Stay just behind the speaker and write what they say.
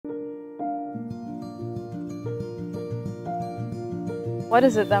What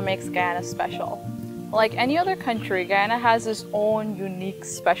is it that makes Guyana special? Like any other country, Guyana has its own unique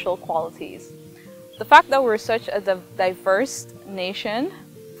special qualities. The fact that we're such a diverse nation,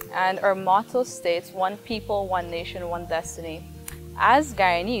 and our motto states, one people, one nation, one destiny. As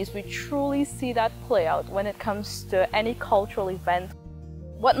Guyanese, we truly see that play out when it comes to any cultural event.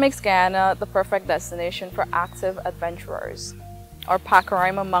 What makes Guyana the perfect destination for active adventurers? Our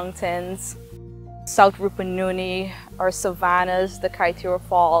Pacaraima Mountains, South Rupununi, our savannas, the Kaitira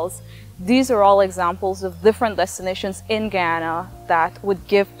Falls. These are all examples of different destinations in Guyana that would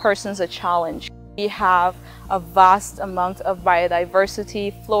give persons a challenge. We have a vast amount of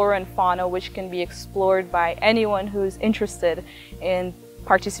biodiversity, flora and fauna, which can be explored by anyone who is interested in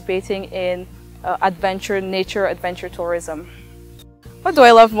participating in nature adventure tourism. What do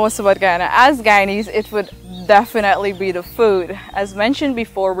I love most about Guyana? As Guyanese, it would definitely be the food. As mentioned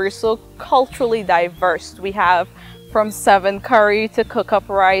before, we're so culturally diverse. We have from 7 curry to cook up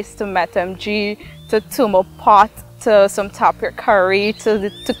rice to metemg to tumo pot to some tapir curry to the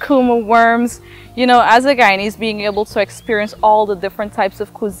tukuma worms. You know, as a Guyanese, being able to experience all the different types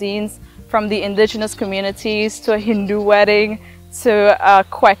of cuisines, from the indigenous communities to a Hindu wedding to a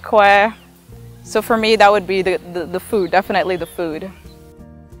kwekwe. So for me, that would be the food, definitely the food.